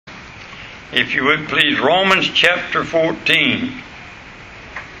If you would please, Romans chapter 14.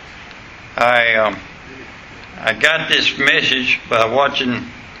 I got this message by watching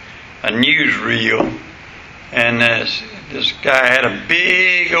a newsreel, and this guy had a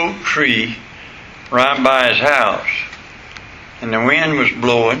big oak tree right by his house, and the wind was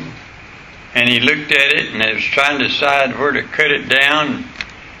blowing, and he looked at it and he was trying to decide where to cut it down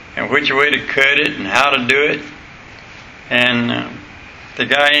and which way to cut it and how to do it, and the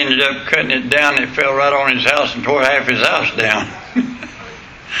guy ended up cutting it down. It fell right on his house and tore half his house down.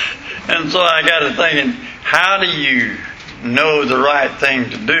 And so I got to thinking, how do you know the right thing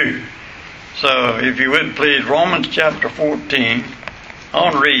to do? So if you would please, Romans chapter 14, I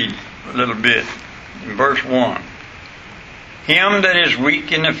want to read a little bit in verse 1. Him that is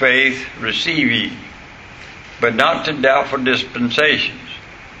weak in the faith receive ye, but not to doubtful dispensations.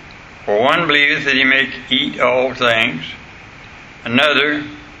 For one believeth that he may eat all things, another,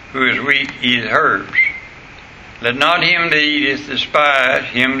 who is weak, eateth herbs. Let not him that eateth despise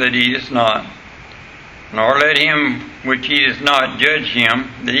him that eateth not, nor let him which eateth not judge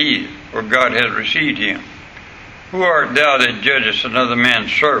him that eateth, for God hath received him. Who art thou that judgest another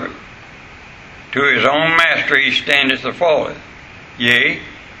man's servant? To his own master he standeth or falleth. Yea,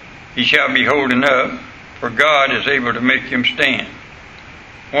 he shall be holding up, for God is able to make him stand.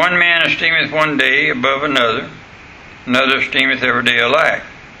 One man esteemeth one day above another, another esteemeth every day alike.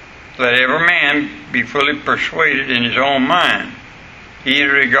 Let every man be fully persuaded in his own mind. He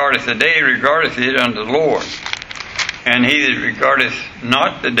that regardeth the day regardeth it unto the Lord. And he that regardeth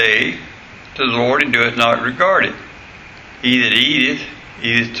not the day to the Lord, he doeth not regard it. He that eateth,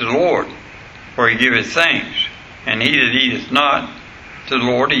 eateth to the Lord, for he giveth thanks. And he that eateth not to the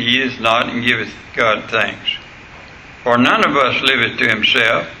Lord, he eateth not, and giveth God thanks. For none of us liveth to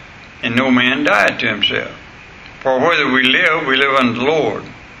himself, and no man dieth to himself. For whether we live unto the Lord.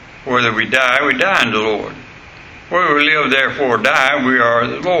 Whether we die unto the Lord. Whether we live, therefore die, we are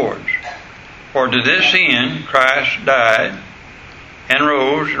the Lord's. For to this end Christ died, and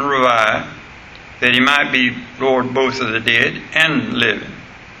rose, and revived, that he might be Lord both of the dead and living.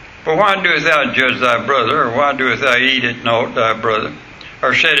 For why doest thou judge thy brother, or why doest thou eat at naught thy brother,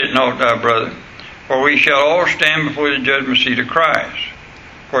 or set at naught thy brother? For we shall all stand before the judgment seat of Christ.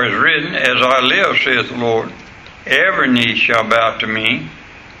 For it is written, As I live, saith the Lord, every knee shall bow to me,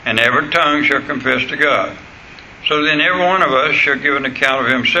 and every tongue shall confess to God. So then every one of us shall give an account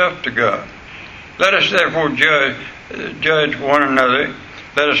of himself to God. Let us therefore judge one another.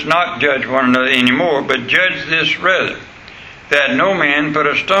 Let us not judge one another any more, but judge this rather, that no man put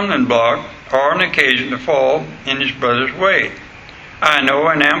a stumbling block or an occasion to fall in his brother's way. I know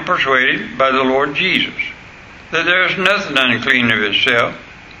and am persuaded by the Lord Jesus, that there is nothing unclean of itself,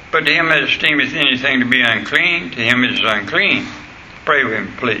 but to him that esteemeth anything to be unclean, to him it is unclean. Pray with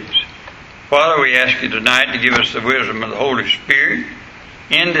him, please. Father, we ask you tonight to give us the wisdom of the Holy Spirit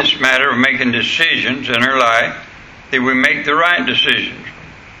in this matter of making decisions in our life, that we make the right decisions.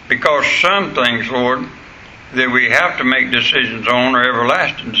 Because some things, Lord, that we have to make decisions on are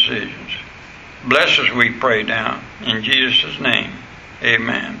everlasting decisions. Bless us, we pray now. In Jesus' name,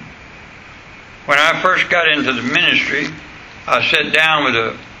 amen. When I first got into the ministry, I sat down with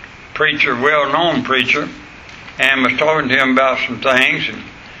a preacher, well-known preacher, and was talking to him about some things. And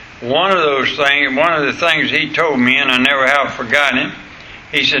one of the things he told me, and I never have forgotten it,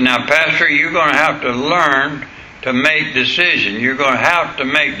 he said, now, Pastor, you're going to have to learn to make decisions. You're going to have to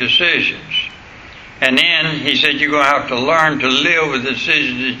make decisions. And then he said, you're going to have to learn to live with the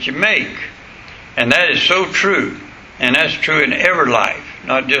decisions that you make. And that is so true. And that's true in every life,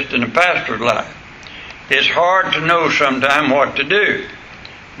 not just in a pastor's life. It's hard to know sometimes what to do.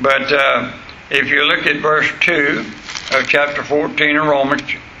 But if you look at verse 2 of chapter 14 of Romans,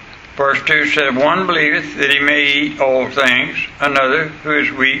 verse 2 said, One believeth that he may eat all things, another, who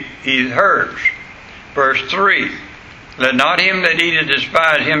is weak, eateth herbs. Verse 3, Let not him that eateth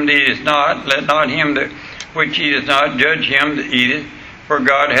despise him that eateth not, let not him that which eateth not judge him that eateth, for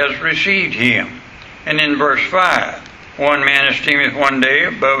God has received him. And in verse 5, One man esteemeth one day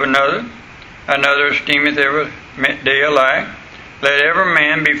above another, another esteemeth every day alike. Let every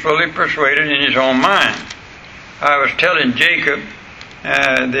man be fully persuaded in his own mind. I was telling Jacob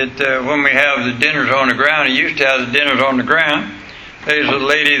that when we have the dinners on the ground, he used to have the dinners on the ground. There's a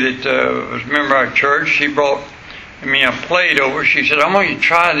lady that was a member of our church. She brought me a plate over. She said, I'm going to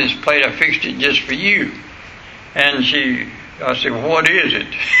try this plate. I fixed it just for you. And I said, well, what is it?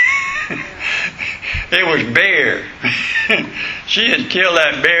 It was bear. She had killed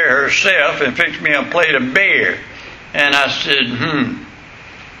that bear herself and fixed me a plate of bear. And I said,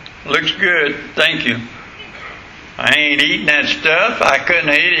 looks good, thank you. I ain't eating that stuff. I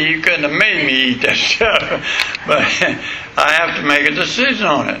couldn't eat it. You couldn't have made me eat that stuff. But I have to make a decision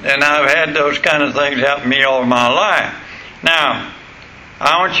on it. And I've had those kind of things happen to me all my life. Now,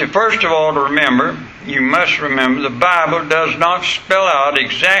 I want you first of all to remember, you must remember, the Bible does not spell out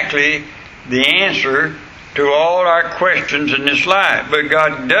exactly the answer to all our questions in this life. But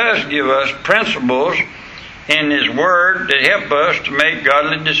God does give us principles in His Word that help us to make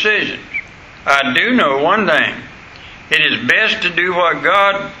godly decisions. I do know one thing. It is best to do what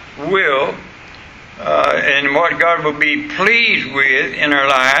God will and what God will be pleased with in our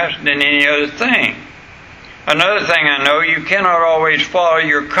lives than any other thing. Another thing I know, you cannot always follow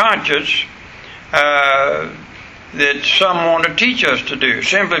your conscience that some want to teach us to do,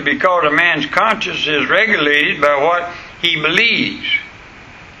 simply because a man's conscience is regulated by what he believes.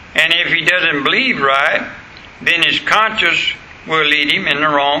 And if he doesn't believe right, then his conscience will lead him in the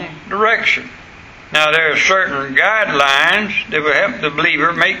wrong direction. Now, there are certain guidelines that will help the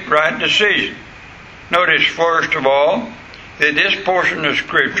believer make right decisions. Notice, first of all, that this portion of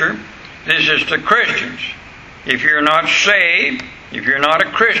Scripture, this is to Christians. If you're not saved, if you're not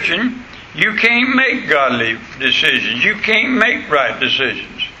a Christian, you can't make godly decisions. You can't make right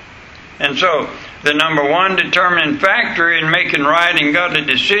decisions. And so, the number one determining factor in making right and godly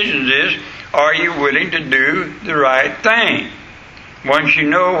decisions is, are you willing to do the right thing? Once you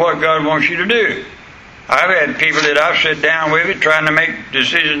know what God wants you to do. I've had people that I've sat down with trying to make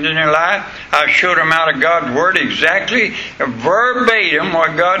decisions in their life. I've showed them out of God's Word exactly, verbatim,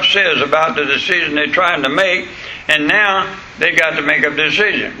 what God says about the decision they're trying to make. And now they got to make a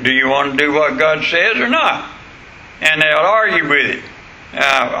decision. Do you want to do what God says or not? And they'll argue with it.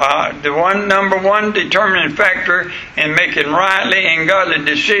 The number one determining factor in making rightly and godly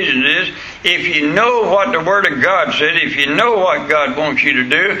decisions is, if you know what the Word of God says, if you know what God wants you to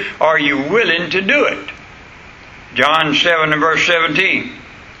do, are you willing to do it? John 7 and verse 17.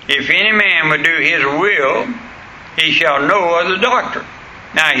 If any man would do his will, he shall know of the doctrine.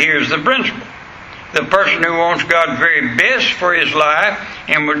 Now here's the principle. The person who wants God's very best for his life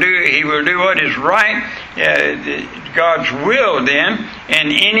and he will do what is right, God's will then, in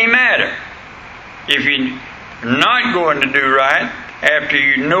any matter. If you're not going to do right after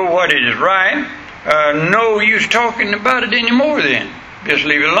you know what is right, no use talking about it anymore then. Just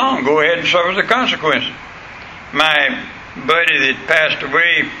leave it alone. Go ahead and suffer the consequences. My buddy that passed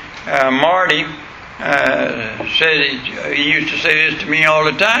away, Marty, said he used to say this to me all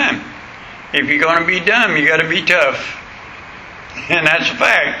the time. If you're going to be dumb, you got to be tough. And that's a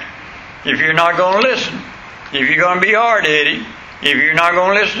fact. If you're not going to listen, if you're going to be hard-headed, if you're not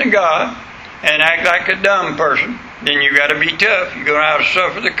going to listen to God and act like a dumb person, then you got to be tough. You're going to have to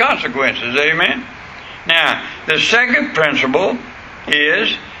suffer the consequences. Amen? Now, the second principle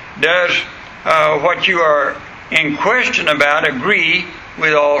is, does what you are in question about agree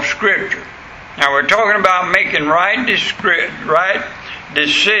with all Scripture? Now, we're talking about making right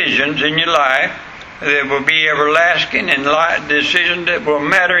decisions in your life that will be everlasting and decisions that will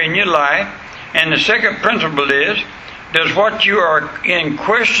matter in your life. And the second principle is, does what you are in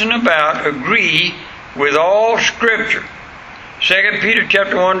question about agree with all Scripture? 2 Peter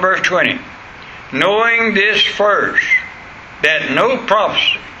chapter 1 verse 20. Knowing this first, that no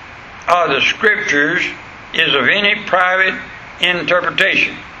prophecy of the Scriptures is of any private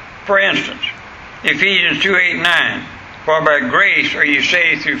interpretation. For instance, Ephesians 2:8-9. For by grace are you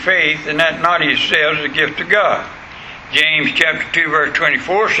saved through faith, and that not of yourselves, the gift of God. James chapter 2 verse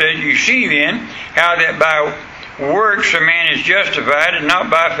 24 says, you see then how that by works a man is justified, and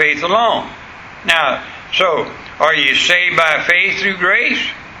not by faith alone. Now, so, are you saved by faith through grace,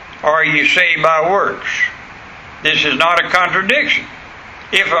 or are you saved by works? This is not a contradiction.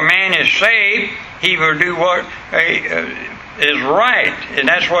 If a man is saved, he will do what is right, and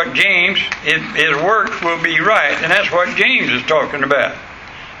that's what James, his works will be right, and that's what James is talking about.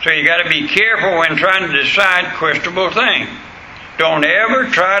 So you got to be careful when trying to decide questionable things. Don't ever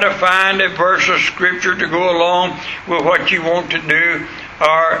try to find a verse of Scripture to go along with what you want to do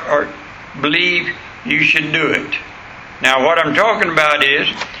or believe you should do it. Now, what I'm talking about is,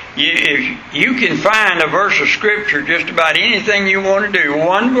 if you can find a verse of Scripture, just about anything you want to do,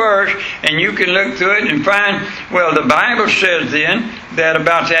 one verse, and you can look through it and find, well, the Bible says then that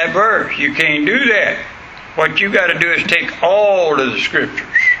about that verse. You can't do that. What you got to do is take all of the Scriptures.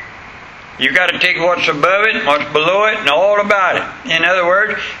 You got to take what's above it, what's below it, and all about it. In other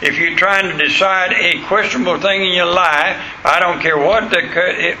words, if you're trying to decide a questionable thing in your life, I don't care what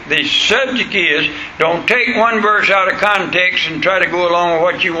the subject is, don't take one verse out of context and try to go along with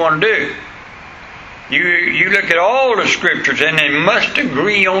what you want to do. You look at all the Scriptures, and they must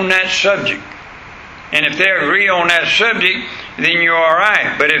agree on that subject. And if they agree on that subject, then you're all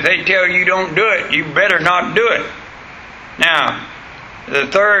right. But if they tell you don't do it, you better not do it. Now, the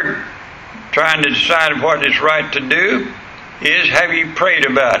third, trying to decide what is right to do, is have you prayed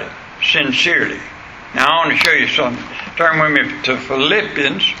about it sincerely? Now, I want to show you something. Turn with me to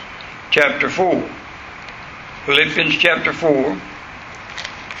Philippians chapter 4. Philippians chapter 4.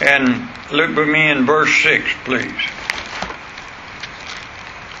 And look with me in verse 6, please.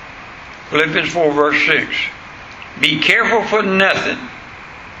 Philippians 4, verse 6. Be careful for nothing,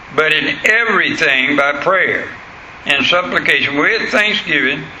 but in everything by prayer and supplication with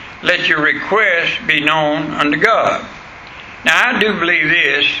thanksgiving, let your requests be known unto God. Now, I do believe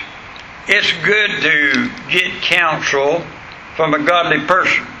this. It's good to get counsel from a godly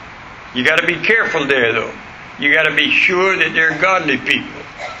person. You got to be careful there, though. You got to be sure that they're godly people.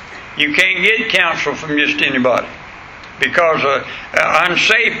 You can't get counsel from just anybody, because an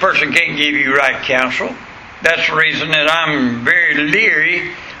unsaved person can't give you right counsel. That's the reason that I'm very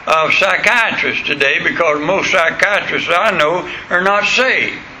leery of psychiatrists today, because most psychiatrists I know are not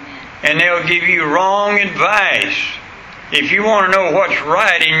saved, and they'll give you wrong advice. If you want to know what's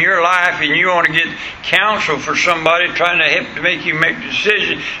right in your life and you want to get counsel for somebody trying to help to make you make a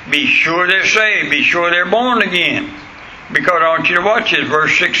decision, be sure they're saved. Be sure they're born again. Because I want you to watch this.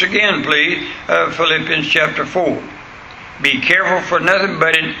 Verse 6 again, please. Philippians chapter 4. Be careful for nothing,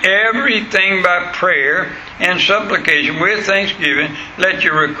 but in everything by prayer and supplication with thanksgiving, let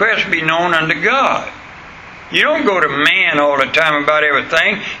your requests be known unto God. You don't go to man all the time about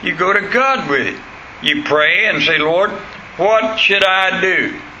everything. You go to God with it. You pray and say, Lord, what should I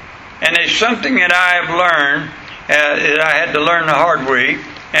do? And there's something that I have learned, that I had to learn the hard way,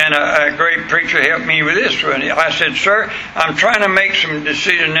 and a great preacher helped me with this one. I said, sir, I'm trying to make some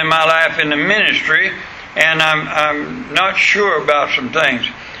decisions in my life in the ministry, and I'm not sure about some things.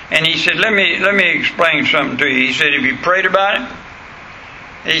 And he said, let me explain something to you. He said, have you prayed about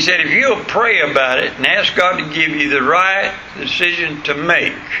it? He said, if you'll pray about it and ask God to give you the right decision to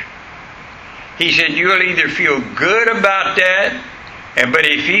make, he said, you'll either feel good about that, but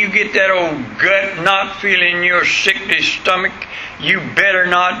if you get that old gut not feeling in your sickly stomach, you better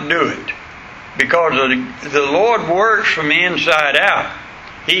not do it. Because the Lord works from the inside out.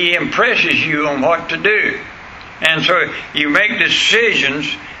 He impresses you on what to do. And so you make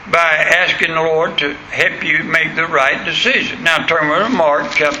decisions by asking the Lord to help you make the right decision. Now turn with me to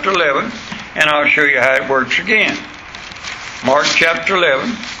Mark chapter 11, and I'll show you how it works again. Mark chapter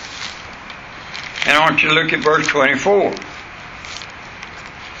 11. And I want you to look at verse 24.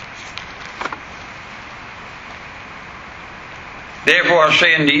 Therefore I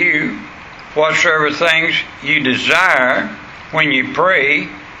say unto you, whatsoever things you desire when you pray,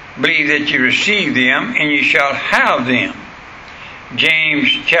 believe that you receive them, and you shall have them. James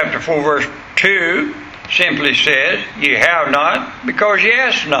chapter 4 verse 2 simply says, you have not because you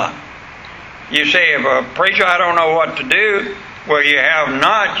ask not. You say, if a preacher, I don't know what to do. Well, you have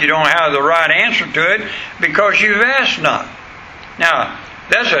not. You don't have the right answer to it because you've asked not. Now,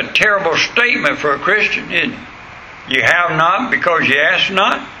 that's a terrible statement for a Christian, isn't it? You have not because you ask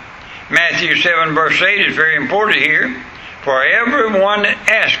not. Matthew 7 verse 8 is very important here. For everyone that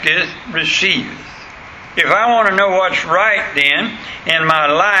asketh receiveth. If I want to know what's right then in my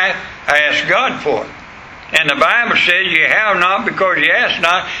life, I ask God for it. And the Bible says you have not because you ask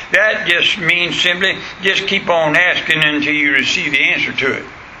not. That just means simply just keep on asking until you receive the answer to it.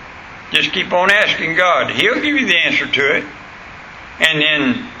 Just keep on asking God. He'll give you the answer to it. And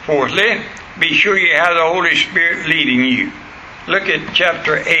then, fourthly, be sure you have the Holy Spirit leading you. Look at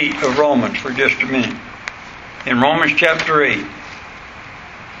chapter 8 of Romans for just a minute. In Romans chapter 8,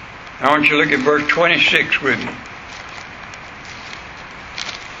 I want you to look at verse 26 with me.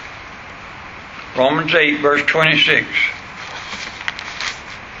 Romans 8, verse 26.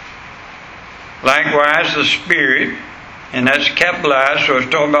 Likewise, the Spirit, and that's capitalized, so it's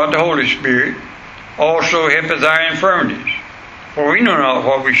talking about the Holy Spirit, also helpeth our infirmities. For we know not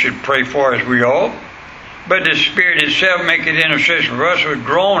what we should pray for as we ought, but the Spirit itself maketh intercession for us with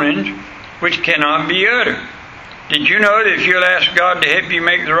groanings which cannot be uttered. Did you know that if you'll ask God to help you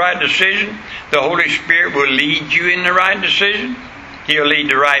make the right decision, the Holy Spirit will lead you in the right decision? He'll lead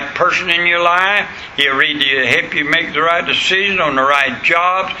the right person in your life. He'll lead you to help you make the right decision on the right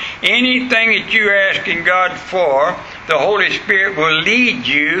jobs. Anything that you're asking God for, the Holy Spirit will lead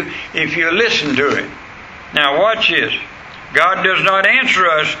you if you listen to it. Now watch this. God does not answer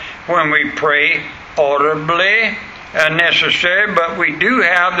us when we pray audibly necessary, but we do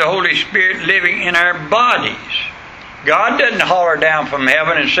have the Holy Spirit living in our bodies. God doesn't holler down from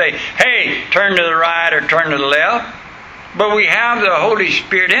heaven and say, hey, turn to the right or turn to the left. But we have the Holy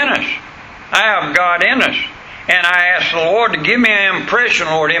Spirit in us. I have God in us. And I ask the Lord to give me an impression,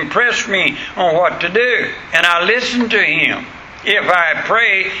 Lord. Impress me on what to do. And I listen to Him if I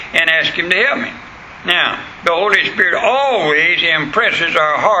pray and ask Him to help me. Now, the Holy Spirit always impresses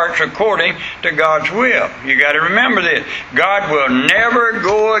our hearts according to God's will. You got to remember this. God will never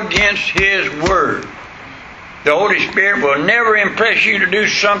go against His Word. The Holy Spirit will never impress you to do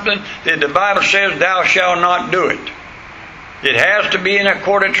something that the Bible says thou shalt not do it. It has to be in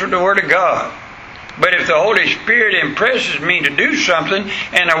accordance with the Word of God. But if the Holy Spirit impresses me to do something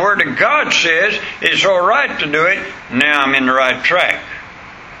and the Word of God says it's all right to do it, now I'm in the right track.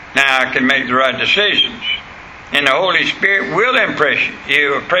 Now I can make the right decisions. And the Holy Spirit will impress you. He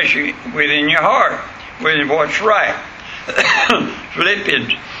will impress you within your heart with what's right.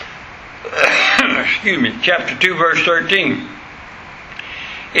 Philippians chapter 2, verse 13.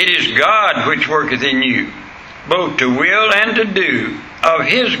 It is God which worketh in you, both to will and to do of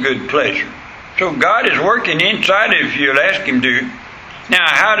His good pleasure. So God is working inside if you'll ask Him to. Now,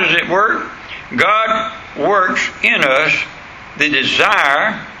 how does it work? God works in us the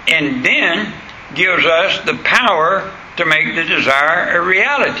desire and then gives us the power to make the desire a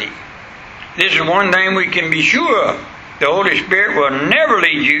reality. This is one thing we can be sure of. The Holy Spirit will never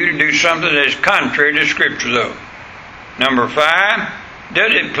lead you to do something that is contrary to Scripture, though. Number 5,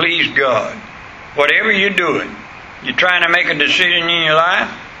 does it please God? Whatever you're doing, you're trying to make a decision in your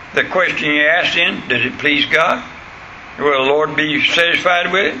life, the question you ask then, does it please God? Will the Lord be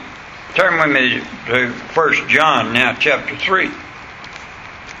satisfied with it? Turn with me to 1 John now, chapter 3.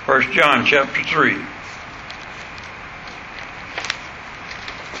 1 John chapter 3.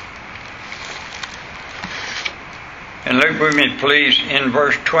 And look with me, please, in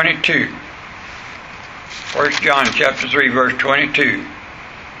verse 22. 1 John chapter 3, verse 22.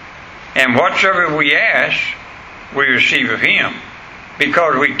 And whatsoever we ask, we receive of Him,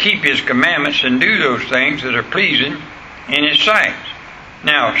 because we keep His commandments and do those things that are pleasing in His sight.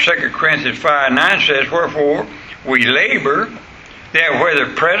 Now, 2 Corinthians 5:9 says, wherefore we labor, that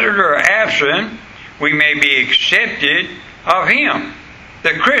whether present or absent, we may be accepted of Him.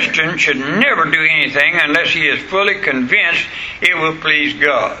 The Christian should never do anything unless he is fully convinced it will please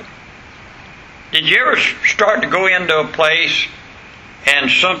God. Did you ever start to go into a place and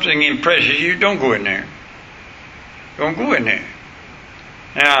something impresses you? Don't go in there. Don't go in there.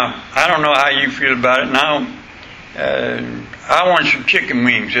 Now, I don't know how you feel about it. Now, I wanted some chicken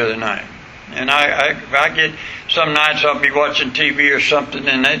wings the other night. And I get, some nights I'll be watching TV or something,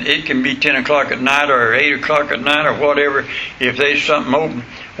 and it can be 10 o'clock at night or 8 o'clock at night or whatever. If there's something open,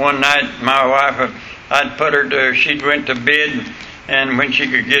 one night my wife, I'd put her to, she'd went to bed, and when she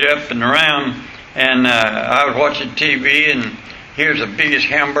could get up and around, and I was watching TV, and here's the biggest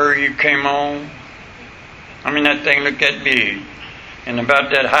hamburger you came on. I mean, that thing looked that big, and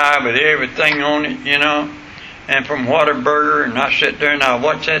about that high with everything on it, you know. And from Whataburger, and I sat there and I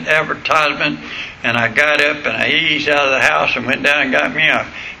watched that advertisement, and I got up and I eased out of the house and went down and got me a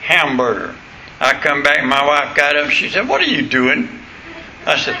hamburger. I come back, my wife got up, she said, what are you doing?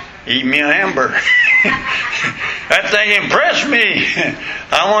 I said, eat me a hamburger. That thing impressed me.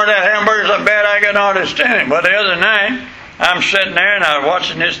 I wanted that hamburger so bad I couldn't understand it. But the other night, I'm sitting there and I was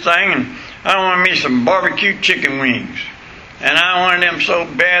watching this thing, and I wanted me some barbecue chicken wings. And I wanted them so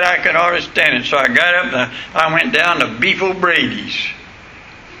bad I could hardly stand it. So I got up and I went down to Beef O'Brady's.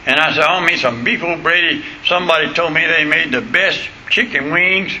 And I said, I want me some Beef O'Brady. Somebody told me they made the best chicken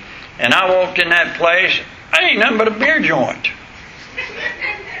wings. And I walked in that place. I ain't nothing but a beer joint.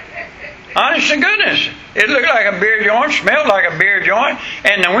 Honest to goodness. It looked like a beer joint, smelled like a beer joint,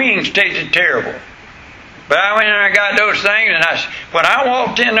 and the wings tasted terrible. But I went in and I got those things, and when I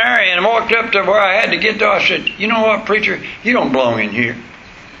walked in there and walked up to where I had to get there, I said, you know what, preacher, you don't belong in here.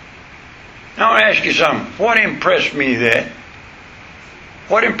 I want to ask you something. What impressed me that?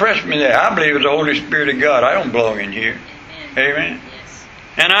 What impressed me that? I believe it was the Holy Spirit of God. I don't belong in here. Amen? Yes.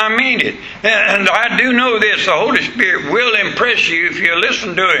 And I mean it. And I do know this, the Holy Spirit will impress you if you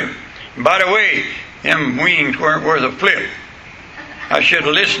listen to Him. And by the way, them wings weren't worth a flip. I should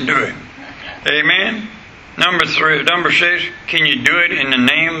have listened to Him. Amen? Number 6, can you do it in the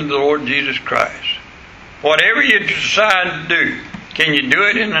name of the Lord Jesus Christ? Whatever you decide to do, can you do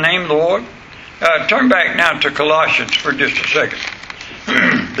it in the name of the Lord? Turn back now to Colossians for just a second.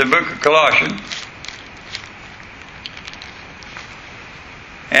 The book of Colossians.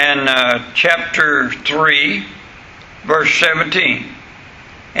 And chapter 3, verse 17.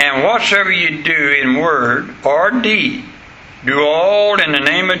 And whatsoever you do in word or deed, do all in the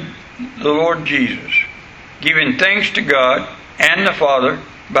name of the Lord Jesus, giving thanks to God and the Father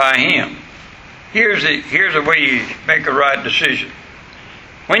by Him. Here's the way you make a right decision.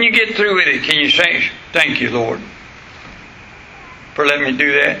 When you get through with it, can you say, thank you, Lord, for letting me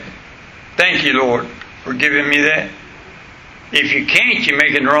do that? Thank you, Lord, for giving me that. If you can't, you're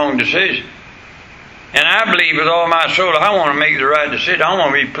making the wrong decision. And I believe with all my soul, I want to make the right decision. I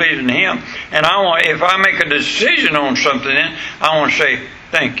want to be pleasing to Him. And if I make a decision on something, then I want to say,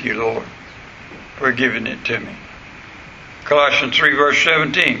 thank you, Lord, for giving it to me. Colossians 3, verse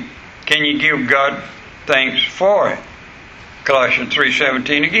 17. Can you give God thanks for it? Colossians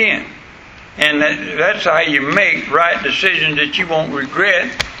 3:17 again. And that's how you make right decisions that you won't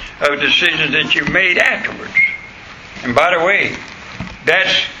regret of decisions that you made afterwards. And by the way,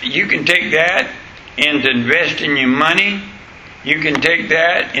 you can take that into investing your money. You can take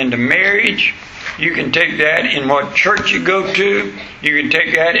that into marriage. You can take that in what church you go to. You can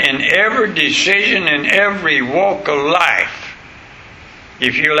take that in every decision in every walk of life.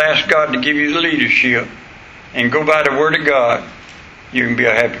 If you'll ask God to give you the leadership and go by the Word of God, you can be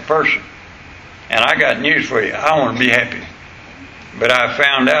a happy person. And I got news for you. I want to be happy. But I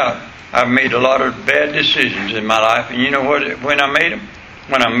found out I've made a lot of bad decisions in my life. And you know what? When I made them?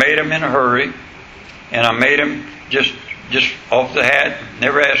 When I made them in a hurry. And I made them just off the hat.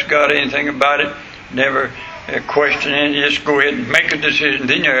 Never asked God anything about it. Never questioned it. Just go ahead and make a decision.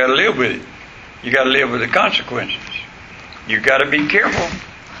 Then you got to live with it. You got to live with the consequences. You got to be careful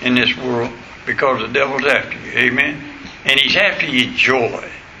in this world because the devil's after you. Amen. And he's after your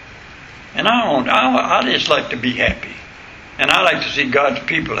joy. And I just like to be happy. And I like to see God's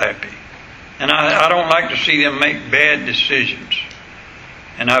people happy. And I don't like to see them make bad decisions.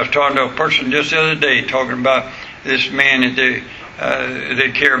 And I was talking to a person just the other day talking about this man that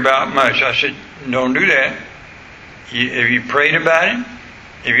they care about much. I said, don't do that. Have you prayed about him?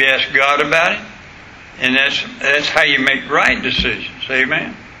 Have you asked God about it? And that's how you make right decisions.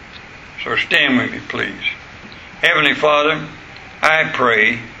 Amen? So stand with me, please. Heavenly Father, I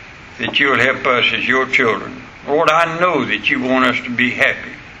pray that you'll help us as your children. Lord, I know that you want us to be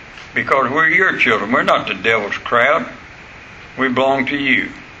happy because we're your children. We're not the devil's crowd. We belong to you.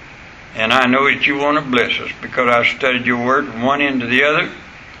 And I know that you want to bless us because I've studied your word from one end to the other,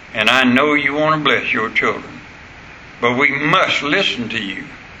 and I know you want to bless your children. But we must listen to you.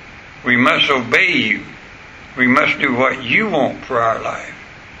 We must obey you. We must do what you want for our life.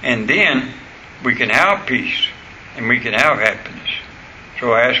 And then we can have peace and we can have happiness.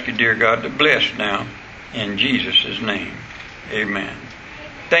 So I ask you, dear God, to bless now in Jesus' name. Amen.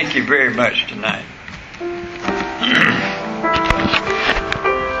 Thank you very much tonight.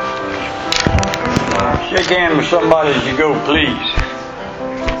 Shake hands with somebody as you go, please.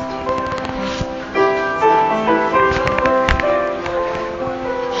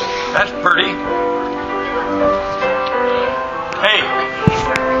 That's pretty. Hey,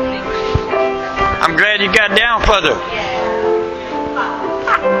 I'm glad you got down further.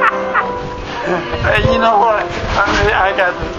 Hey, you know what? I got